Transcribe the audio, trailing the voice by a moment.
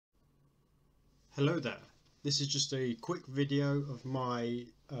Hello there, this is just a quick video of my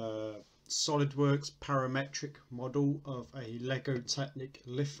SolidWorks parametric model of a Lego Technic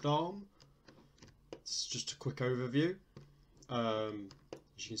Liftarm. It's just a quick overview. As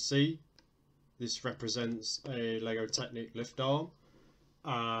you can see, this represents a Lego Technic Liftarm,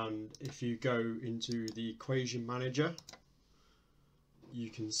 and if you go into the equation manager, you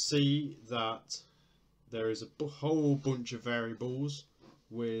can see that there is a whole bunch of variables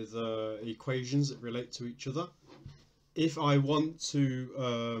with equations that relate to each other. If I want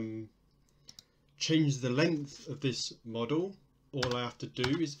to change the length of this model, all I have to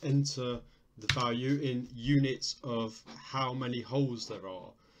do is enter the value in units of how many holes there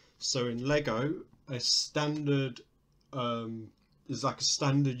are. So in Lego, a standard is like a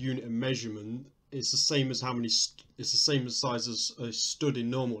standard unit of measurement. It's the same as how many. It's the same size as a stud in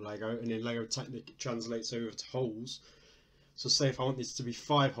normal Lego, and in Lego Technic it translates over to holes. So say if I want this to be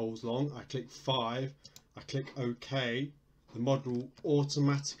 5 holes long, I click 5, I click OK, the model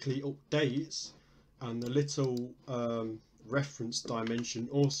automatically updates, and the little reference dimension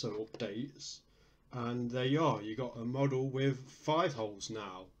also updates, and there you are, you got a model with 5 holes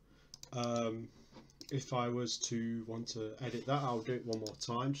now. If I was to want to edit that, I'll do it one more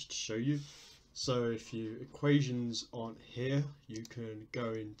time just to show you. So if your equations aren't here, you can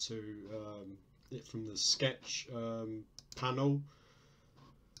go into it from the sketch panel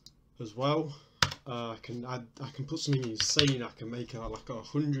as well. I can put something insane. I can make like a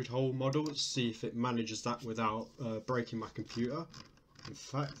 100-hole model. Let's see if it manages that without breaking my computer. In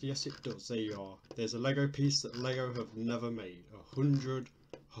fact, yes it does. There you are. There's a Lego piece that Lego have never made. A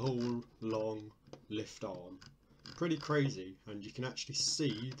 100-hole long lift arm. Pretty crazy, and you can actually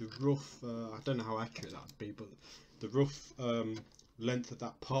see the rough, I don't know how accurate that would be, but the rough length of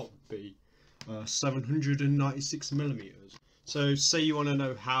that part would be 796 millimeters. So say you want to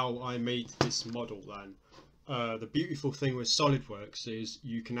know how I made this model, then the beautiful thing with SolidWorks is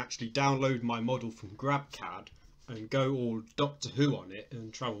you can actually download my model from GrabCAD and go all Doctor Who on it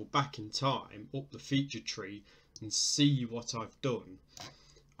and travel back in time up the feature tree and see what I've done.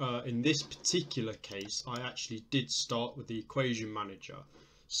 In this particular case, I actually did start with the equation manager,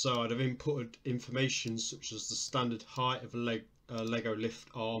 so I'd have inputted information such as the standard height of a Lego lift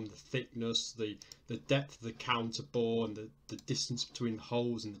arm, the thickness, the depth of the counter bore, and the distance between the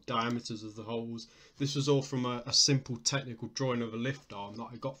holes and the diameters of the holes. This was all from a simple technical drawing of a lift arm that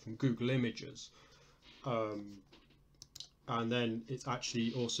I got from Google Images. And then it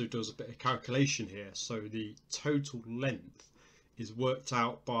actually also does a bit of calculation here, so the total length is worked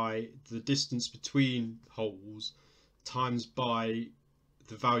out by the distance between holes times by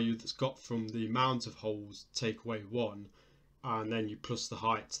the value that's got from the amount of holes, take away 1, and then you plus the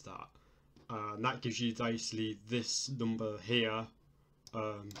height to that, and that gives you basically this number here,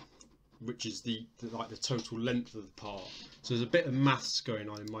 which is the total length of the part. So there's a bit of maths going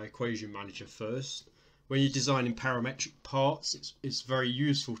on in my equation manager first. When you're designing parametric parts, it's very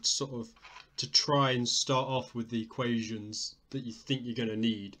useful to sort of try and start off with the equations that you think you're going to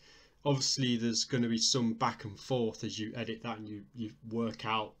need. Obviously there's going to be some back and forth as you edit that, and you work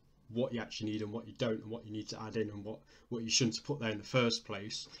out what you actually need and what you don't, and what you need to add in and what you shouldn't have put there in the first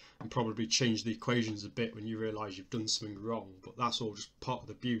place, and probably change the equations a bit when you realise you've done something wrong. But that's all just part of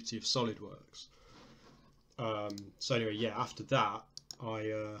the beauty of SolidWorks. So anyway, yeah, after that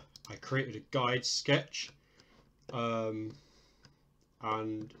I created a guide sketch, and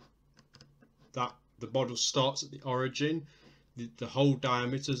that the model starts at the origin. The hole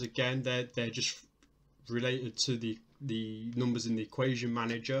diameters, again, they're just related to the numbers in the equation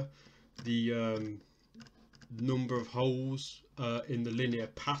manager. The number of holes in the linear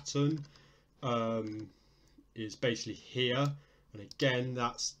pattern is basically here, and again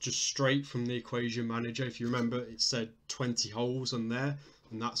that's just straight from the equation manager. If you remember, it said 20 holes on there,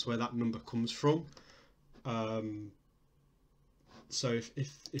 and that's where that number comes from. So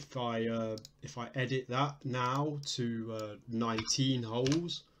if I edit that now to 19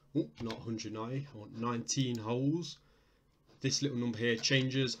 holes, not 190, I want 19 holes, this little number here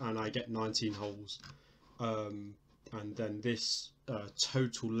changes and I get 19 holes, and then this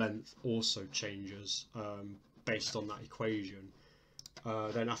total length also changes based on that equation.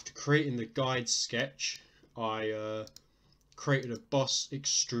 Then after creating the guide sketch, I created a boss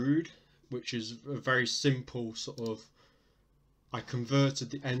extrude, which is a very simple sort of, I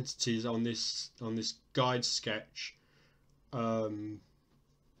converted the entities on this guide sketch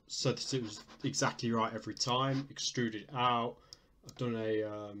so that it was exactly right every time. Extruded out. I've done a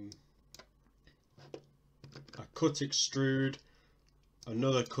cut extrude,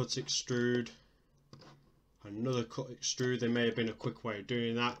 another cut extrude, another cut extrude. There may have been a quick way of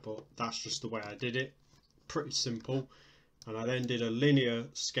doing that, but that's just the way I did it. Pretty simple. And I then did a linear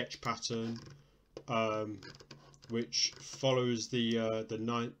sketch pattern, which follows the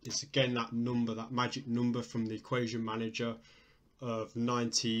 9. It's again that number, that magic number from the equation manager of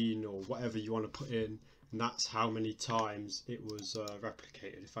 19 or whatever you want to put in, and that's how many times it was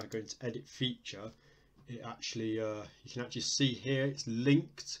replicated. If I go into edit feature, it actually you can actually see here it's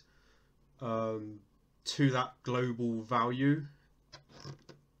linked to that global value.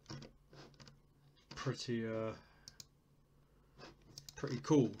 Pretty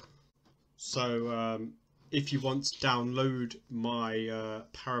cool. So if you want to download my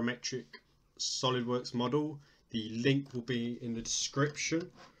parametric SolidWorks model, the link will be in the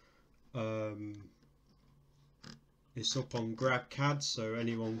description. It's up on GrabCAD, so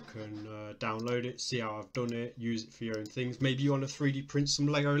anyone can download it, see how I've done it, use it for your own things. Maybe you want to 3D print some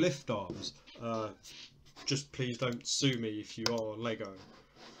Lego lift arms. Just please don't sue me if you are Lego.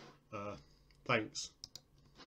 Thanks.